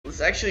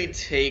Let's actually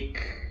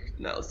take...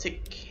 No, let's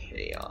take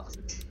Chaos.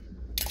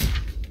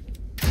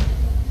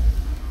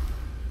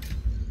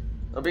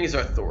 I'll bring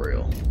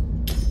Sarthorael.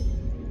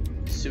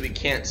 So we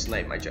can't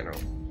snipe my general.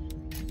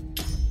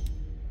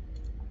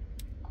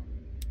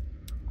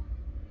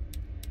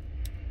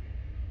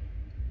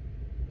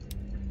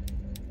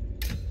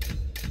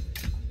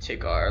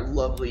 Take our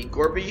lovely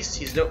Gore Beast.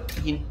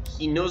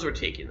 He knows we're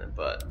taking them,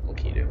 but what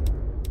can you do?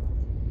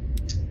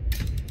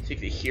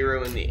 Take the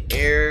hero in the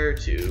air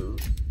to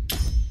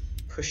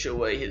push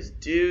away his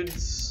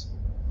dudes.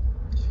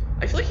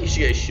 I feel like he should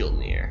get a shield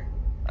in the air.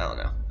 I don't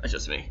know. That's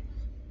just me.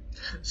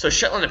 So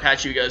Shetland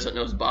Apache, you guys don't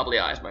know, is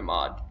Bobbleleyes, my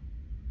mod.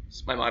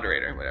 It's my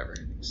moderator, whatever.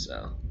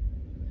 So,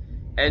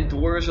 and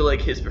dwarves are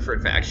like his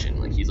preferred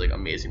faction. Like he's like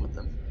amazing with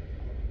them.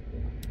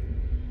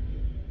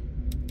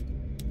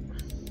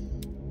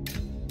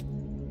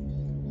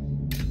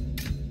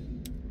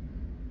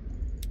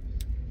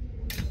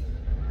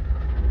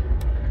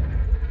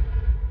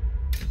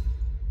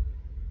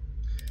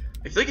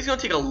 I feel like he's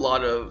gonna take a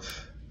lot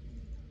of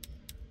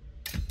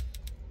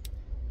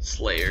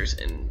slayers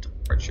and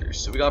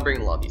archers, so we gotta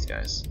bring a lot of these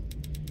guys.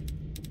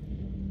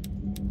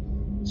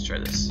 Let's try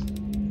this.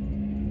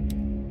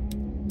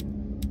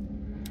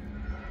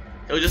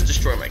 He'll just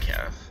destroy my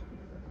calf.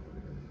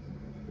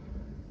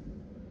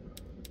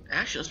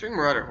 Actually, let's bring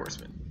Marauder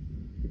Horsemen.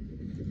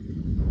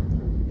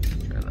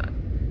 Try that.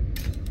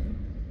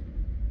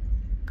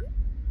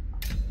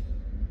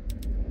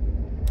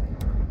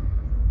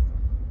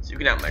 So you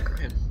can out-micro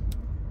him.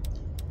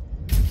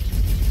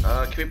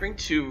 Can we bring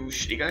 2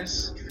 shitty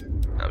guys?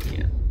 No, we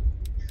can't.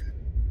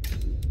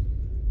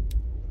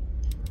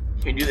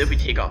 Can we do that if we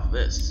take off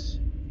this?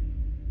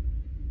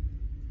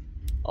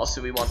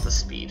 Also, we want the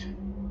speed.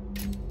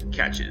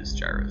 Catches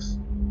Gyros.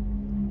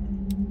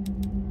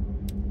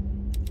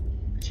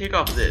 If we take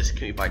off this,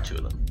 can we buy 2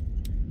 of them?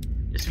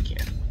 Yes, we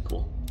can.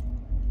 Cool.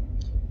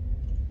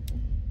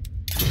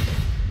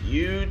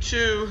 You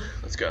too.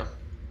 Let's go.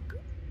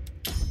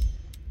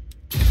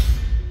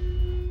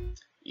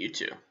 You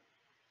too.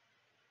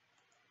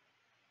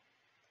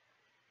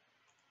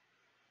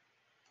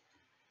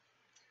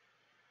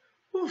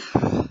 Oof.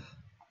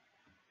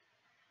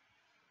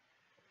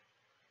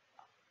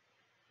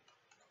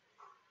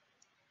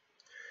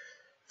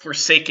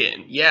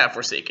 Forsaken. Yeah,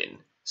 Forsaken.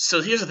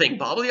 So here's the thing.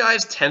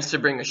 Bobbleleyes tends to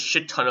bring a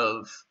shit ton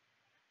of...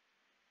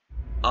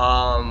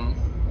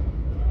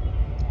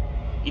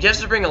 He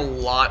tends to bring a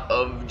lot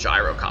of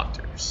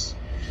gyrocopters.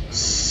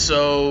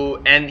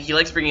 So... And he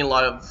likes bringing a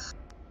lot of...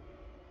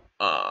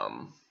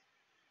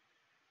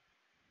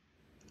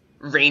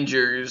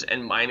 Rangers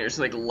and miners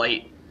and like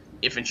light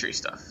infantry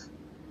stuff.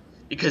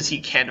 Because he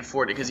can't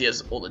afford it because he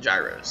has all the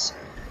gyros.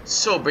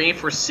 So bringing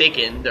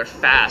Forsaken, they're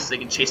fast, they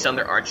can chase down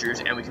their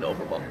archers, and we can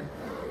overwhelm them.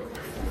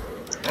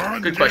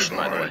 Good question,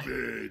 by the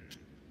way.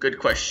 Good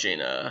question,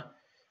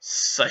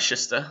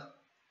 Sashista.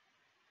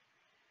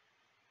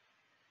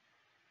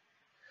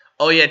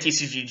 Oh yeah,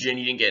 TCG Jin,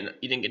 you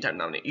didn't get time to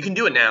nominate. You can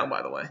do it now,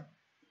 by the way,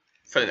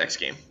 for the next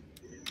game.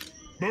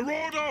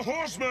 Marauder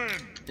Horsemen!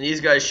 And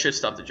these guys should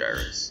stop the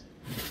gyros.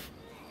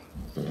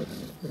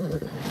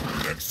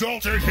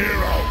 Exalted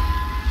hero!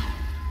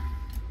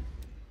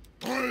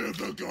 Fire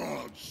the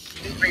gods!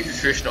 Bring the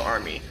traditional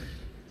army.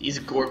 These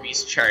Gore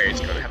Beast Chariots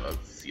are gonna have a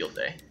field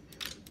day.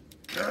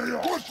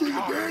 What's the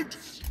event?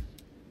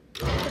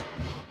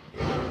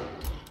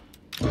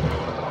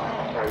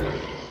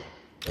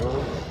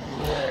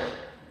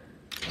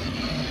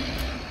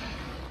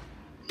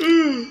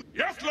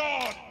 Yes,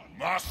 Lord!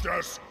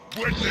 Masters,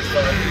 witness me!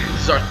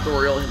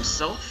 Sarthorael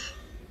himself.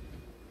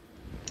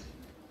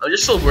 I'm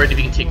just so worried if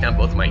he can take down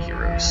both my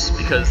heroes,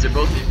 because they're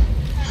both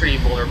pretty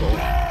vulnerable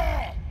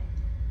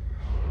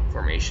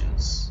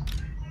formations.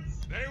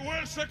 They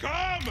will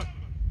succumb!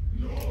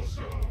 No,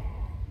 sir.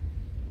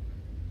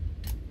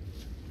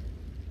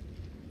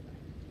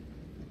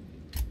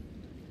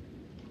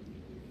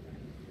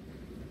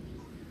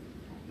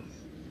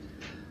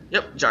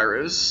 Yep,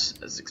 gyros,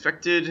 as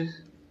expected.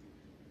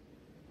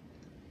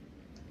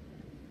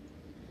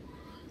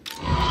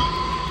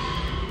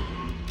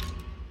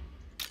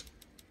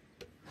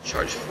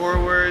 Charge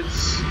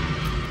forwards.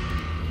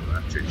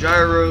 After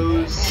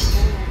gyros.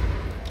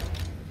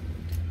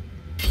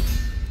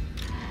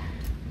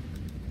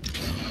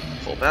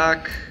 Pull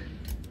back.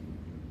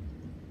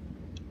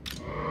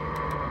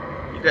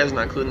 You guys are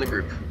not including the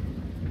group.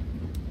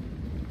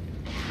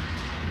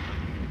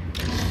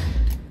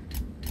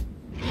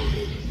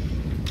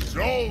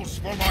 Souls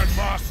for my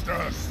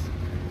masters!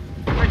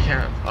 I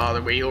can't. Oh,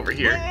 they're way over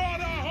here.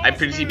 I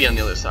previously be on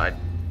the other side.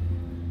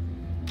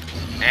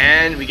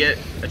 And we get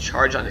a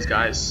charge on these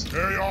guys.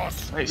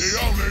 Chaos, Nice.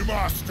 the only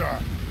master!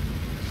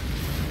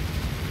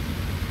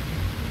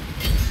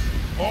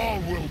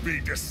 All will be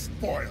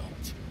despoiled.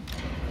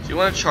 So we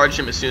want to charge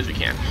him as soon as we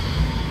can.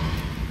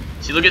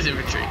 See, look at his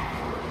infantry.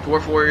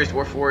 Dwarf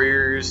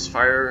warriors,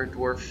 fire,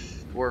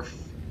 dwarf,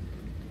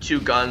 2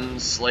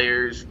 guns,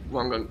 slayers,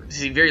 1 gun.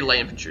 See, very light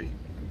infantry.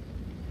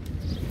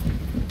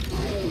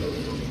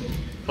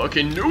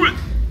 Fucking knew it!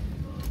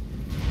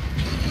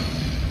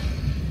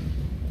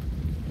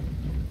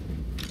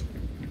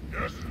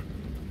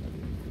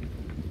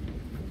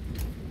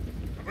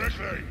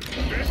 Quickly!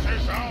 This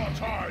is our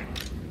time!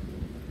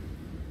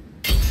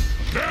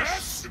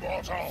 Yes,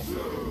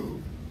 immortal!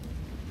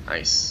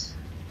 Nice.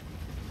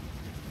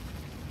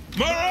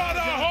 Marauder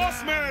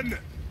horsemen!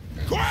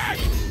 Quick!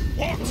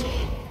 What?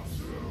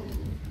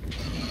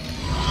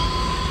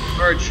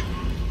 Charge.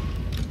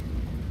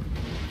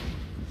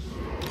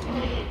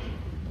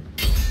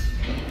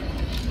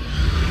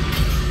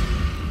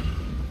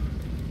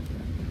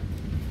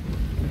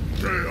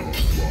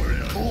 Chaos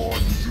warrior!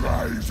 Corn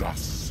drives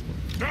us!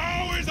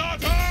 Now is our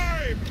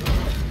time!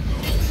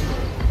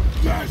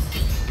 Yes!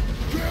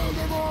 Kill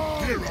them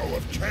all! Hero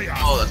of chaos!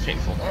 Oh, that's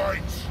painful.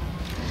 Right!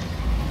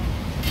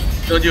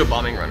 Don't do a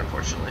bombing run,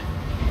 unfortunately.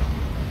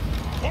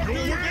 What do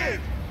you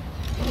win?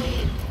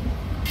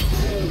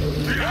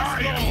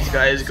 These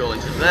guys go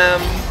into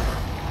them.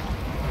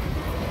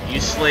 You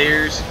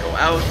slayers go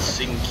out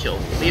so you can kill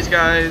these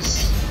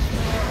guys.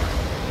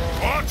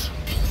 What?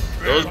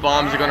 Those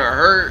bombs are gonna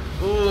hurt.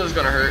 Ooh, that's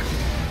gonna hurt.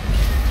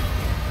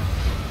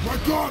 My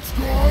God's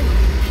gone!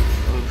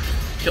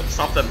 Oof. Kill,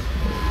 stop them.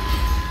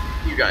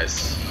 You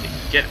guys,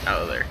 get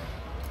out of there.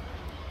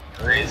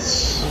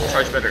 Nice.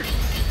 Charge better.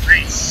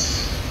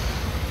 Nice.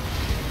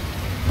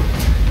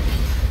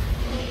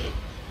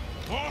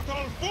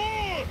 Portal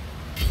full!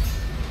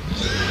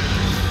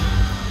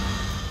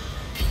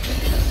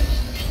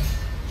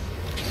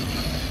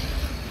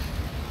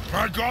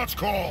 My God's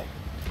call!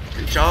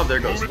 Good job. There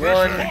goes Over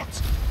one. this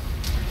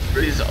Where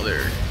are these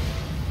other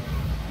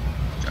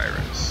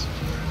gyros?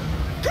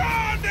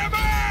 God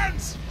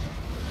demands!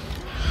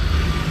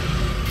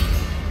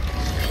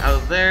 Get out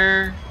of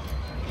there.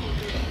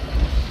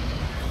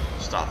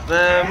 Stop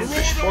them.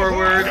 Push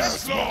forwards.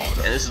 Yes, Lord!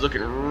 And this is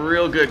looking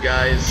real good,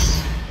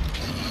 guys.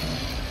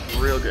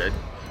 Real good.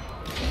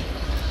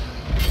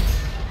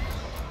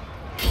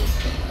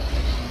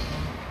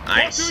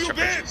 Nice. What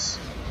do you Trapezes.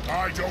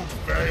 I don't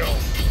fail.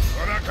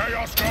 For the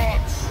Chaos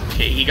Gods!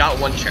 Okay, he got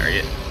one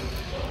chariot.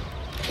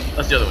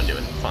 What's the other one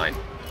doing? Fine.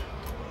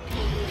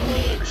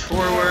 Push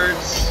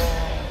forwards.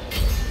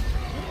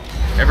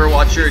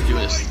 Everwatcher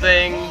doing his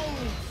thing.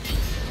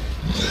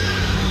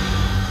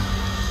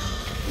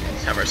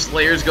 Let's have our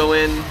slayers go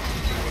in.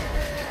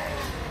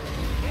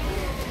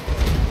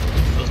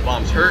 Those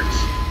bombs hurt.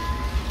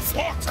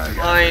 What?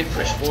 Fine.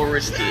 Push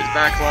forwards to his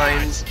back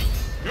lines.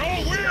 Your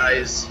These will!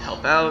 guys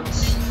help out.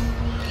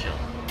 Kill.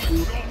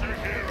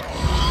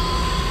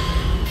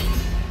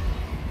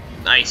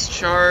 Nice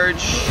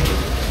charge.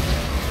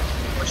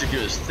 Watcher do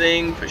his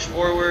thing. Push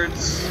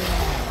forwards.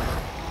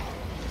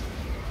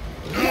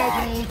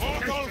 Portal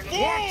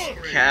full!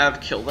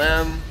 Cav, kill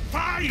them.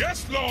 Fire!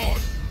 Yes,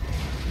 Lord!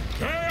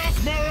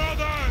 Chaos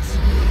Marauders!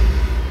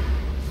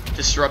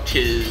 Disrupt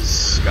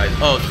his guys.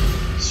 Oh,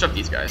 disrupt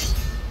these guys.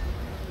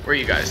 Where are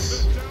you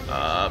guys?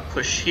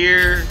 Push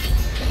here.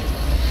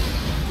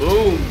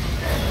 Boom.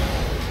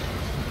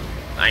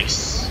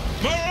 Nice.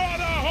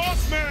 Marauder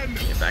horsemen!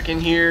 Get back in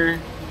here.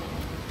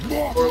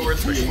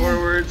 Forwards, push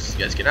forwards. You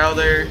guys get out of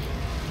there.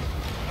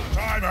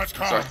 Time has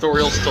come.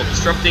 Sarthorael's still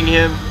disrupting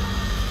him.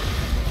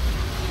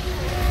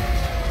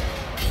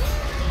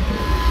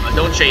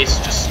 Don't chase,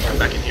 just come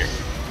back in here.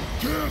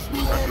 Yes,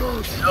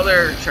 Marauders! Out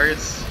there,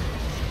 Chariots.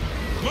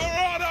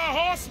 Marauder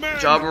horsemen!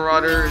 Good job,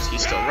 Marauders.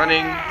 He's still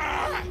running.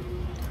 Ah!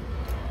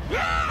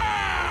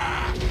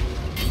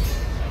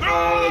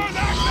 Ah!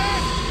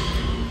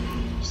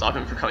 No, Stop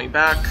him from coming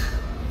back.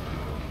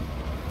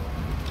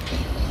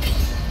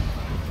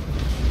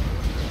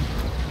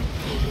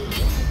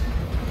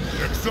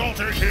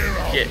 Exalted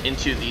hero! Get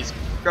into these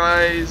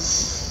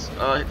guys.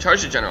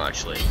 Charge the general,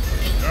 actually.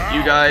 Now,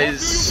 You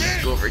guys what do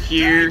you go over mean?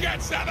 here.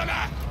 Get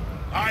Southerner!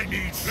 I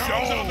need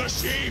souls of the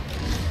sheep!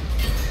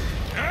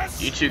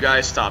 Yes? You two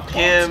guys stop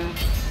him.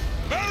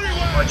 Very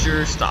well!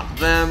 Watcher, stop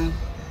them.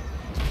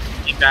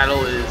 The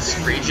battle is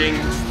raging.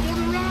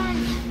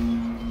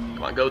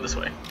 Come on, go this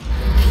way.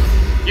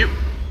 You.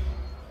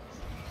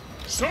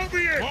 So be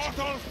it!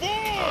 Portal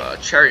full!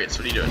 Chariots,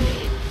 what are you doing?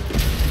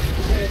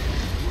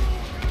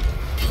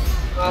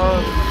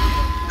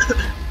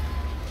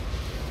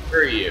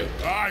 Where are you?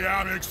 I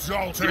am Do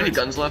exalted! you have any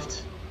guns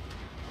left?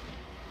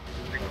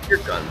 Your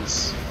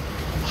guns.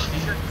 Oh,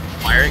 these are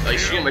firing. Oh,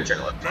 he's shooting my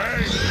general.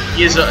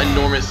 He is an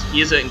enormous.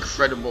 He is an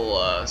incredible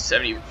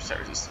 70%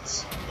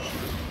 resistance.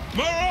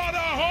 Marauder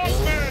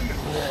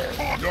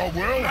horsemen! Your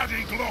will,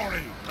 bloody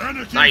glory!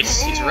 Anarchy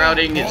Nice. for He's all!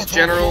 routing his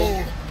general.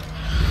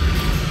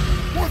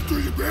 What do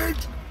you bid?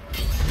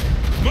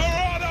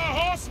 Marauder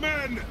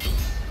horsemen!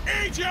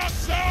 Eat your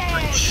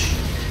souls!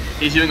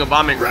 He's doing a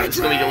bombing run. It's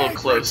gonna get a little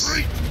close.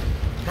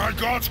 My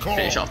God's call!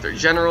 Finish off their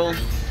general.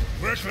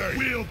 Quickly!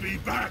 We'll be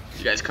back!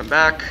 You guys come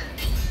back.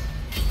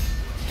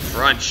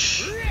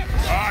 Crunch.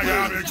 I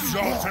am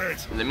exalted!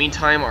 In the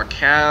meantime, our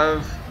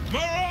cav.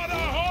 Marauder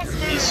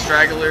horsemen! These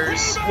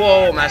stragglers.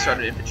 Whoa, mass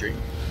routed infantry.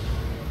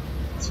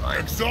 It's fine.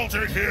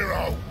 Exalted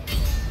hero!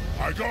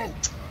 I go!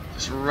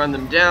 Just run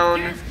them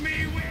down.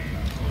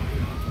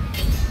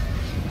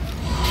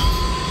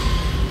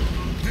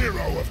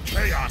 Hero of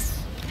chaos!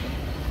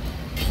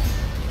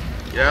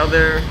 Get out of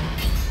there.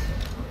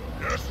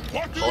 Yes,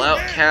 What do Pull you out,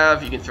 mean?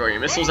 Cav. You can throw your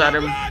missiles at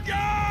him. Oh,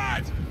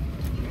 God!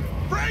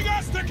 Bring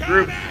us the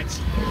Group. carnage!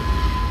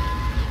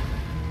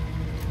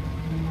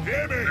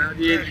 Hear me,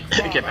 Dude,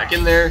 big get back father.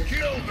 in there.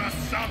 Kill the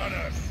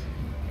summoners!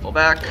 Pull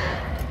back.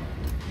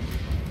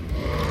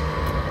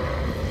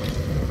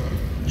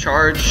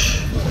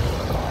 Charge.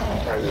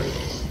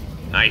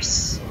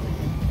 Nice.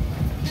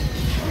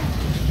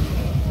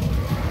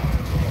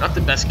 Not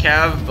the best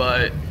Cav,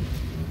 but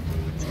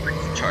it's great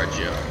to charge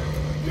you.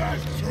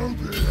 So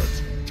be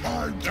it.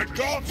 Time the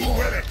gods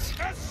will it!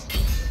 Yes!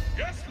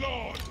 Yes,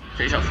 Lord!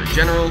 Finish off the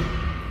general.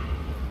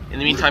 In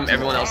the meantime,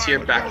 everyone else here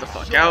back the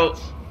fuck out,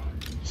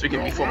 so we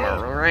can reform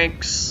our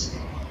ranks.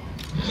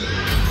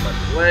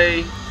 By the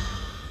way,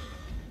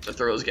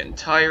 Sarthorael's getting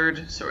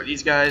tired, so are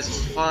these guys.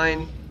 It's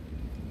fine.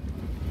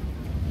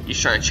 He's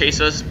trying to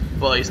chase us,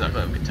 but he's not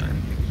going to have a good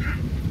time.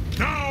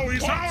 Now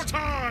is our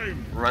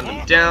time! Run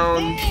them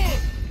down.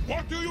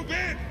 What do you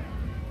bid?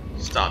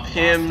 Stop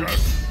him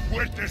Masters,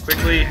 witness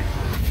quickly. me.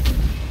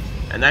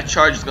 And that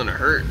charge is going to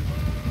hurt.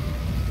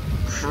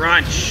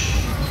 Crunch.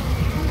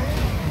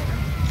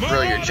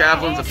 Throw your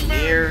javelins up in the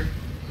air.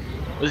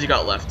 What does he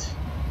got left?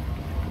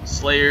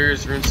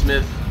 Slayers,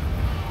 Runesmith.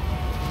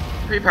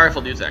 Pretty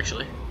powerful dudes,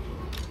 actually.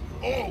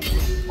 All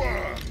will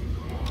burn.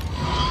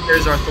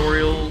 There's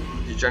Sarthorael.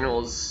 His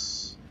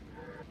generals.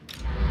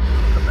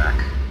 Come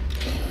back.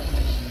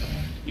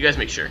 You guys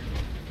make sure.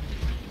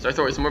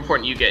 Sarthorael, it's more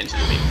important you get into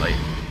the main fight.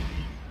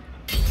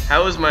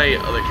 How is my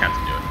other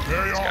captain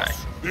doing? This guy.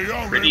 The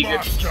only Pretty good.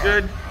 master.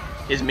 Good.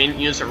 His main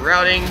units are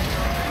routing.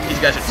 These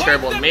guys are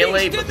terrible in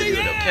melee, but they're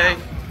doing okay.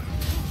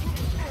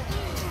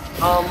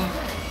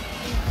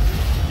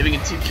 If we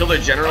can kill their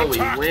general, we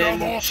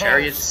win.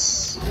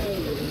 Chariots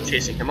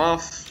chasing him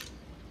off.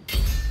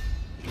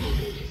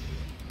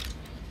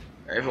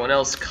 Everyone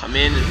else come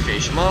in and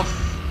finish him off.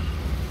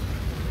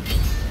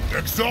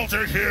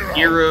 Exalted hero.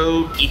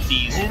 Hero, eat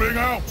these. Moving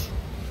out.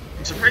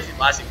 I'm surprised he's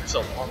lasting for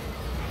so long.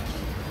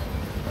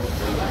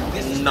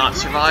 Not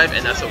survive,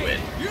 and that's a win.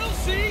 You'll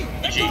see.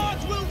 The GG.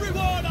 gods will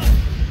reward us.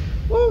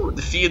 Woo!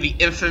 Defeat of the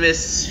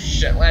infamous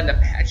Shetland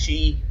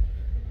Apache.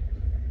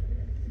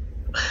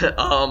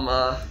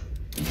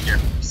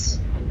 Gyros.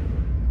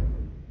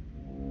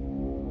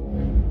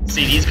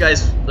 See, these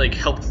guys like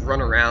helped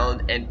run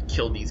around and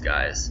kill these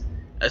guys,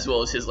 as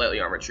well as his lightly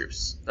armored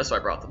troops. That's why I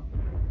brought them.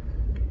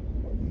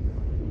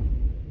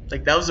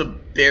 Like that was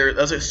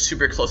a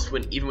super close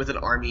win, even with an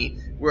army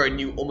where I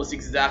knew almost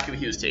exactly what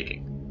he was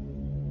taking.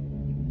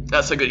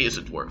 That's how good he is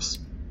with dwarves.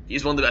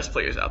 He's one of the best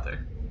players out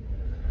there.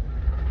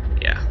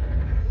 Yeah.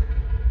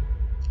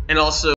 And also